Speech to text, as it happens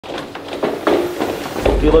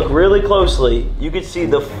If you look really closely, you can see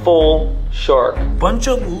the full shark. Bunch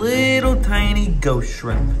of little tiny ghost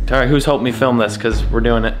shrimp. All right, who's helped me film this? Because we're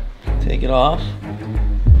doing it. Take it off.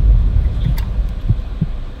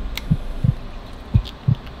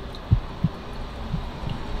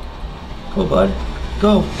 Go, bud.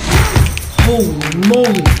 Go. Holy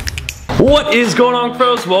moly. What is going on,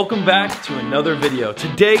 pros? Welcome back to another video.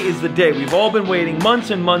 Today is the day we've all been waiting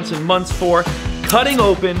months and months and months for, cutting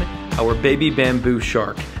open our baby bamboo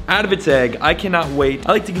shark out of its egg. I cannot wait.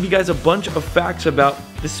 I like to give you guys a bunch of facts about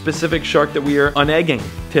this specific shark that we are unegging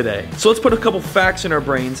today. So let's put a couple facts in our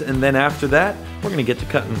brains, and then after that, we're gonna get to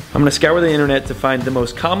cutting. I'm gonna scour the internet to find the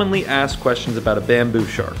most commonly asked questions about a bamboo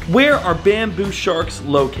shark. Where are bamboo sharks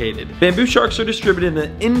located? Bamboo sharks are distributed in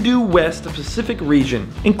the Indo-West Pacific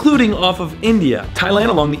region, including off of India, Thailand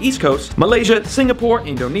along the east coast, Malaysia, Singapore,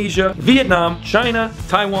 Indonesia, Vietnam, China,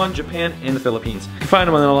 Taiwan, Japan, and the Philippines. You can find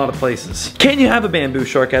them in a lot of places. Can you have a bamboo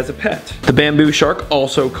shark as a pet? The bamboo shark,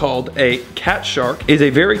 also called a cat shark, is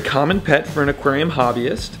a very common pet for an aquarium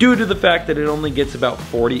hobbyist due to the fact that it only gets about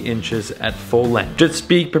 40 inches at full length. Just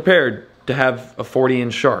be prepared to have a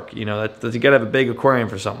 40-inch shark. You know, you gotta have a big aquarium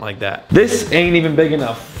for something like that. This ain't even big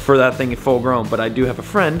enough for that thing full grown, but I do have a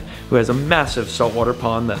friend who has a massive saltwater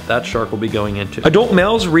pond that shark will be going into. Adult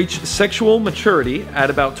males reach sexual maturity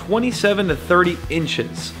at about 27 to 30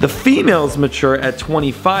 inches. The females mature at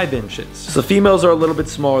 25 inches. So the females are a little bit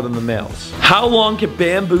smaller than the males. How long can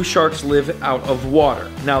bamboo sharks live out of water?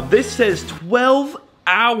 Now this says 12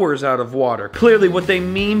 hours out of water. Clearly what they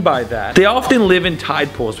mean by that, they often live in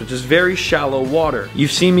tide pools, which is very shallow water.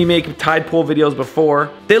 You've seen me make tide pool videos before.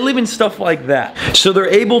 They live in stuff like that. So they're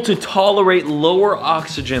able to tolerate lower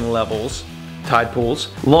oxygen levels, tide pools,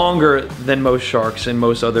 longer than most sharks and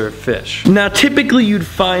most other fish. Now typically you'd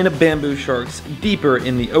find bamboo sharks deeper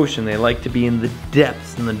in the ocean. They like to be in the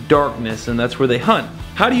depths and the darkness, and that's where they hunt.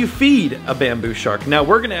 How do you feed a bamboo shark? Now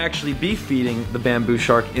we're gonna actually be feeding the bamboo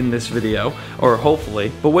shark in this video, or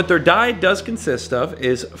hopefully, but what their diet does consist of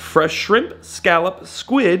is fresh shrimp, scallop,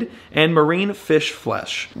 squid, and marine fish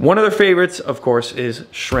flesh. One of their favorites, of course, is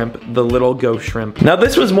shrimp, the little ghost shrimp. Now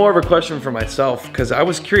this was more of a question for myself, because I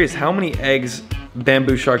was curious how many eggs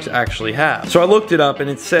bamboo sharks actually have. So I looked it up and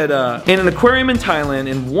it said, in an aquarium in Thailand,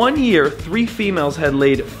 in 1 year, 3 females had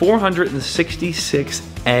laid 466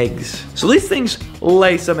 eggs. So these things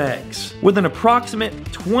lay some eggs. With an approximate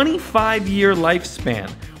 25-year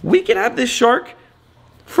lifespan, we could have this shark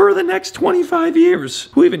for the next 25 years.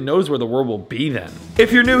 Who even knows where the world will be then?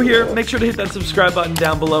 If you're new here, make sure to hit that subscribe button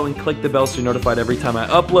down below and click the bell so you're notified every time I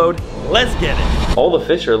upload. Let's get it. All the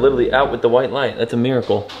fish are literally out with the white light. That's a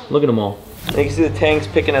miracle. Look at them all. You can see the tangs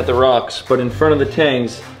picking at the rocks, but in front of the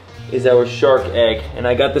tangs is our shark egg. And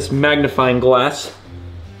I got this magnifying glass.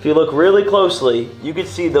 If you look really closely, you can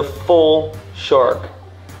see the full shark.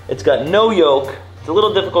 It's got no yolk. It's a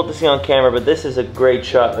little difficult to see on camera, but this is a great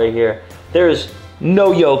shot right here. There is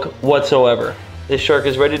no yolk whatsoever. This shark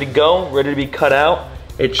is ready to go, ready to be cut out.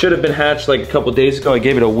 It should have been hatched like a couple days ago. I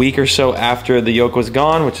gave it a week or so after the yolk was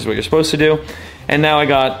gone, which is what you're supposed to do. And now I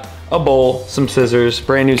got a bowl, some scissors,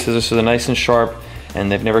 brand new scissors, so they're nice and sharp, and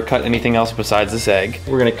they've never cut anything else besides this egg.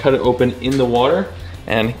 We're gonna cut it open in the water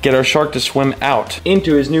and get our shark to swim out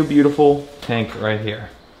into his new beautiful tank right here.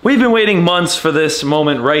 We've been waiting months for this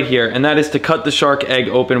moment right here, and that is to cut the shark egg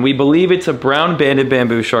open. We believe it's a brown banded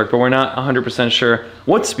bamboo shark, but we're not 100% sure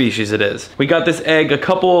what species it is. We got this egg a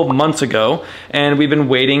couple of months ago, and we've been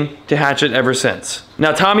waiting to hatch it ever since.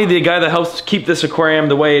 Now Tommy, the guy that helps keep this aquarium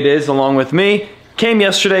the way it is, along with me, came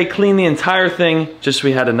yesterday, cleaned the entire thing, just so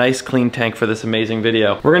we had a nice clean tank for this amazing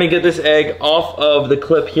video. We're gonna get this egg off of the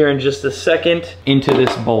clip here in just a second into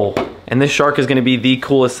this bowl. And this shark is gonna be the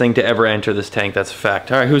coolest thing to ever enter this tank, that's a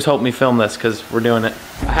fact. All right, who's helped me film this, because we're doing it.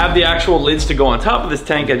 I have the actual lids to go on top of this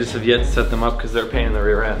tank, I just have yet to set them up because they're a pain in the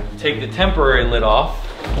rear end. Take the temporary lid off.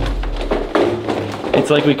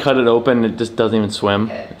 It's like we cut it open, it just doesn't even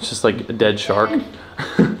swim. It's just like a dead shark.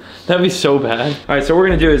 That'd be so bad. All right, so what we're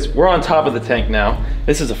gonna do is, we're on top of the tank now.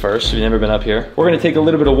 This is a first, we've never been up here. We're gonna take a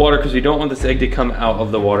little bit of water because we don't want this egg to come out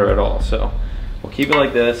of the water at all. So we'll keep it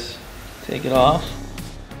like this, take it off,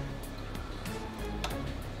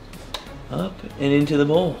 up and into the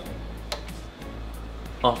bowl.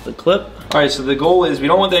 Off the clip. All right, so the goal is we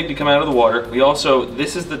don't want the egg to come out of the water. We also,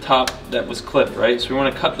 this is the top that was clipped, right? So we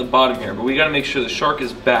wanna cut the bottom here, but we gotta make sure the shark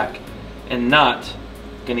is back and not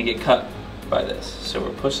gonna get cut by this. So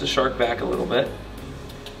we'll push the shark back a little bit.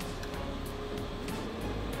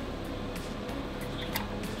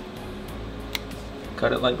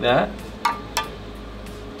 Cut it like that.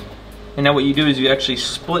 And now what you do is you actually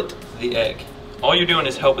split the egg. All you're doing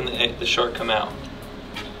is helping the shark come out.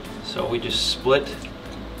 So we just split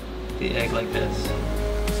the egg like this.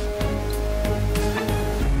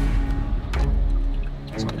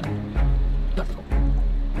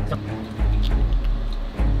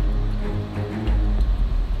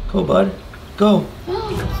 Go, bud. Go.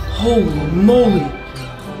 Holy moly.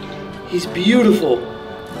 He's beautiful.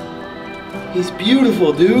 He's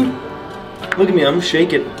beautiful, dude. Look at me, I'm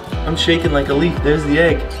shaking. I'm shaking like a leaf. There's the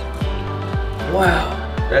egg. Wow.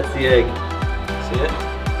 That's the egg. See it?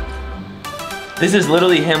 This is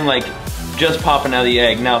literally him like just popping out of the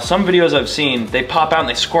egg. Now, some videos I've seen, they pop out and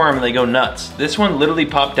they squirm and they go nuts. This one literally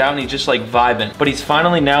popped out and he's just like vibing. But he's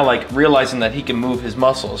finally now like realizing that he can move his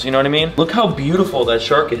muscles. You know what I mean? Look how beautiful that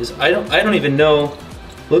shark is. I don't even know.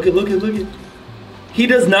 Look at. He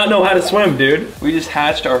does not know how to swim, dude. We just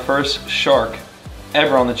hatched our first shark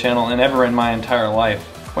ever on the channel and ever in my entire life.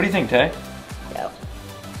 What do you think, Tay? Yep.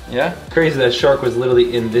 Yeah? Crazy that shark was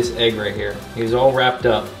literally in this egg right here. He was all wrapped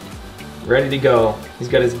up, ready to go. He's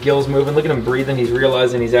got his gills moving. Look at him breathing. He's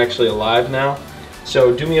realizing he's actually alive now.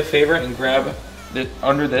 So do me a favor and grab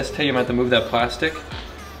under this. Tay, you might have to move that plastic.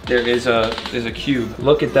 There's a cube.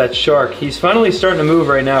 Look at that shark. He's finally starting to move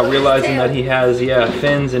right now, realizing that he has,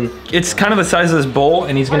 fins, and it's kind of the size of this bowl,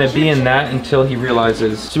 and he's gonna be in that until he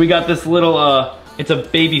realizes. So we got this little, it's a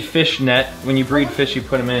baby fish net. When you breed fish, you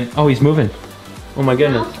put them in. Oh, he's moving. Oh my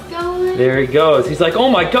goodness. There he goes. He's like, oh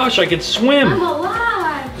my gosh, I can swim. I'm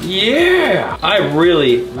alive. Yeah. I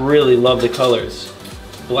really, really love the colors.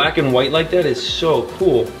 Black and white like that is so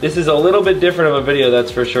cool. This is a little bit different of a video,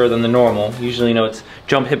 that's for sure, than the normal. Usually, you know, it's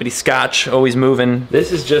jump hippity scotch, always moving.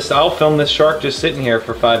 This is just, I'll film this shark just sitting here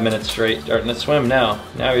for 5 minutes straight, starting to swim now.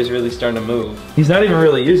 Now he's really starting to move. He's not even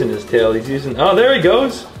really using his tail, he's using, oh, there he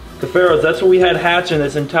goes. Cuffaros, that's what we had hatching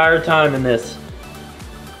this entire time in this.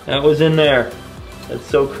 That was in there. That's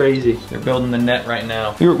so crazy. They're building the net right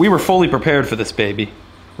now. We were fully prepared for this baby.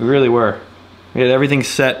 We really were. We had everything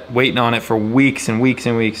set, waiting on it for weeks and weeks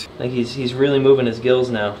and weeks. Like he's really moving his gills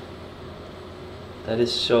now. That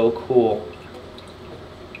is so cool.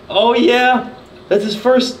 Oh yeah, that's his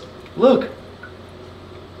first, look.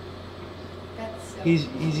 That's so He's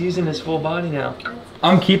using his full body now.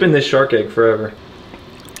 I'm keeping this shark egg forever.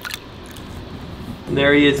 And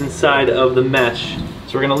there he is inside of the mesh.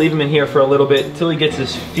 So we're gonna leave him in here for a little bit until he gets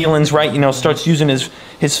his feelings right, you know, starts using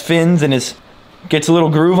his fins and gets a little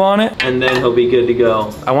groove on it, and then he'll be good to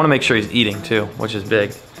go. I wanna make sure he's eating too, which is big.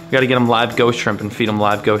 We gotta get him live ghost shrimp and feed him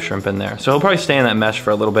live ghost shrimp in there. So he'll probably stay in that mesh for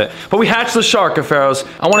a little bit. But we hatched the shark, Cuffaros.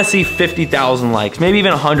 I wanna see 50,000 likes, maybe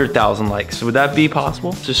even 100,000 likes. Would that be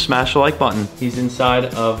possible? Just smash the like button. He's inside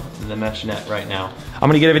of the mesh net right now. I'm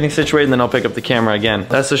gonna get everything situated and then I'll pick up the camera again.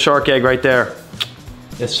 That's the shark egg right there.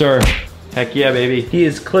 Yes, sir. Heck yeah, baby. He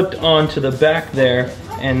is clipped onto the back there,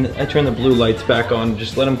 and I turn the blue lights back on.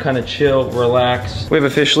 Just let him kind of chill, relax. We've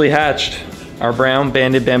officially hatched our brown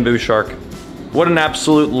banded bamboo shark. What an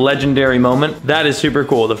absolute legendary moment. That is super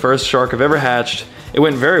cool. The first shark I've ever hatched. It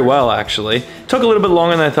went very well, actually. Took a little bit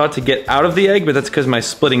longer than I thought to get out of the egg, but that's because my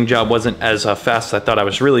splitting job wasn't as fast as I thought. I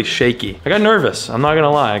was really shaky. I got nervous, I'm not gonna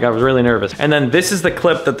lie. I got really nervous. And then this is the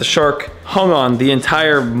clip that the shark hung on the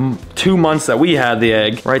entire 2 months that we had the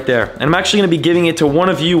egg, right there. And I'm actually gonna be giving it to one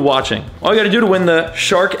of you watching. All you gotta do to win the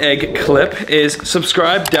shark egg clip is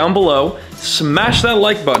subscribe down below, smash that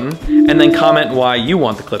like button, and then comment why you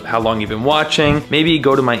want the clip, how long you've been watching. Maybe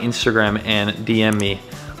go to my Instagram and DM me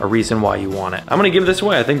a reason why you want it. I'm gonna give this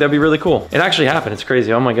away. I think that'd be really cool. It actually happened. It's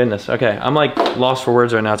crazy. Oh my goodness. Okay, I'm like lost for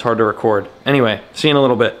words right now. It's hard to record. Anyway, see you in a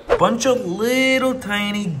little bit. Bunch of little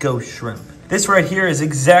tiny ghost shrimp. This right here is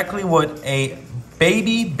exactly what a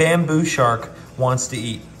baby bamboo shark wants to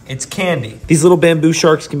eat. It's candy. These little bamboo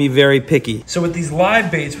sharks can be very picky. So with these live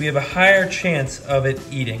baits, we have a higher chance of it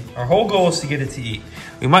eating. Our whole goal is to get it to eat.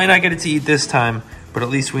 We might not get it to eat this time, but at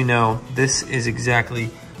least we know this is exactly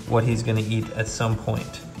what he's gonna eat at some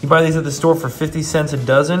point. You buy these at the store for 50 cents a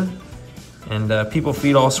dozen, and people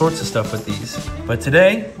feed all sorts of stuff with these. But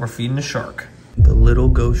today, we're feeding a shark. The little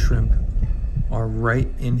ghost shrimp are right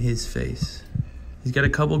in his face. He's got a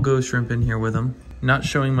couple ghost shrimp in here with him, not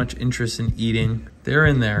showing much interest in eating. They're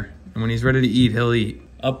in there, and when he's ready to eat, he'll eat.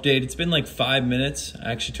 Update, it's been like 5 minutes.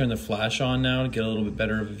 I actually turned the flash on now to get a little bit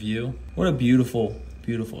better of a view. What a beautiful,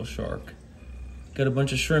 beautiful shark. Got a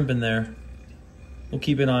bunch of shrimp in there. We'll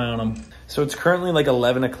keep an eye on him. So it's currently like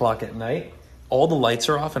 11 o'clock at night. All the lights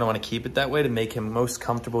are off and I want to keep it that way to make him most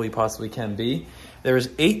comfortable he possibly can be. There's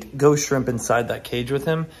 8 ghost shrimp inside that cage with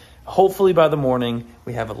him. Hopefully by the morning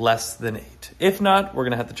we have less than 8. If not, we're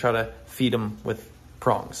gonna have to try to feed him with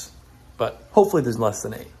prongs. But hopefully there's less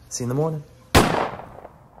than 8. See you in the morning.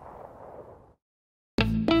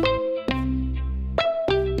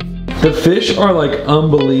 The fish are like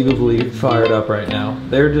unbelievably fired up right now.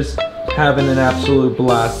 They're just having an absolute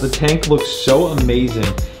blast. The tank looks so amazing.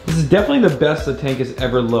 This is definitely the best the tank has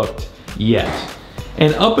ever looked yet.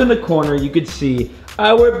 And up in the corner, you could see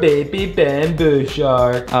our baby bamboo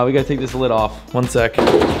shark. We gotta take this lid off. 1 sec.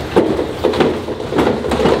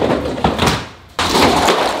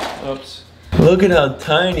 Oops. Look at how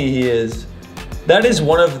tiny he is. That is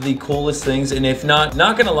one of the coolest things, and if not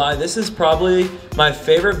gonna lie, this is probably my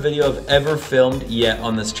favorite video I've ever filmed yet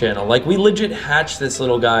on this channel. Like, we legit hatched this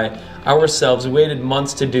little guy ourselves. We waited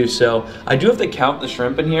months to do so. I do have to count the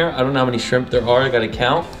shrimp in here. I don't know how many shrimp there are. I gotta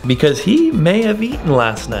count. Because he may have eaten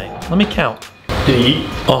last night. Let me count. Did he eat?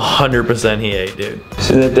 100% he ate, dude.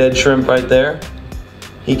 See that dead shrimp right there?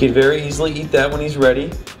 He could very easily eat that when he's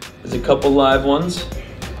ready. There's a couple live ones.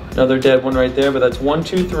 Another dead one right there, but that's 1,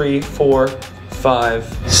 2, 3, 4,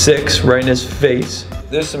 5, 6 right in his face.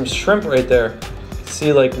 There's some shrimp right there.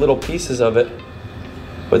 See like little pieces of it.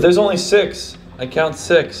 But there's only 6. I count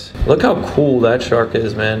 6. Look how cool that shark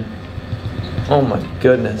is, man. Oh my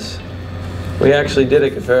goodness. We actually did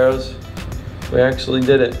it, Cuffaros. We actually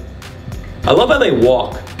did it. I love how they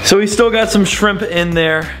walk. So we still got some shrimp in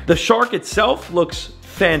there. The shark itself looks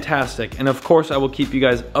fantastic. And of course I will keep you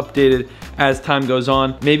guys updated as time goes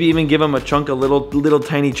on. Maybe even give him a chunk, a little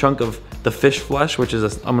tiny chunk of the fish flesh, which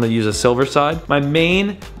is, I'm gonna use a silver side. My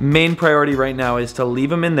main priority right now is to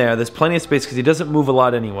leave him in there. There's plenty of space because he doesn't move a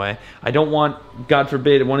lot anyway. I don't want, God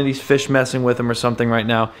forbid, one of these fish messing with him or something right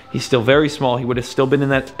now. He's still very small. He would have still been in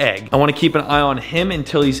that egg. I wanna keep an eye on him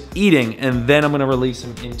until he's eating, and then I'm gonna release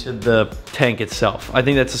him into the tank itself. I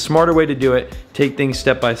think that's a smarter way to do it. Take things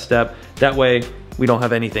step by step. That way, we don't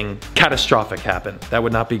have anything catastrophic happen. That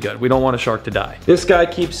would not be good. We don't want a shark to die. This guy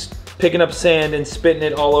keeps picking up sand and spitting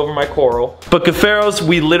it all over my coral. But Cuffaros,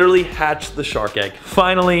 we literally hatched the shark egg.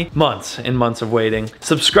 Finally, months and months of waiting.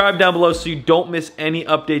 Subscribe down below so you don't miss any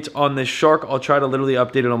updates on this shark. I'll try to literally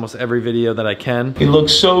update it almost every video that I can. He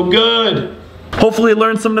looks so good. Hopefully you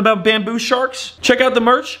learned something about bamboo sharks. Check out the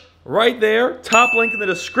merch right there. Top link in the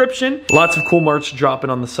description. Lots of cool merch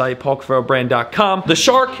dropping on the site, PaulCuffaroBrand.com. The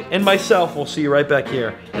shark and myself will see you right back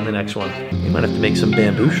here in the next one. We might have to make some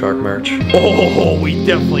bamboo shark merch. Oh, we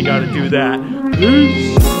definitely got to do that.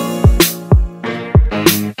 Peace.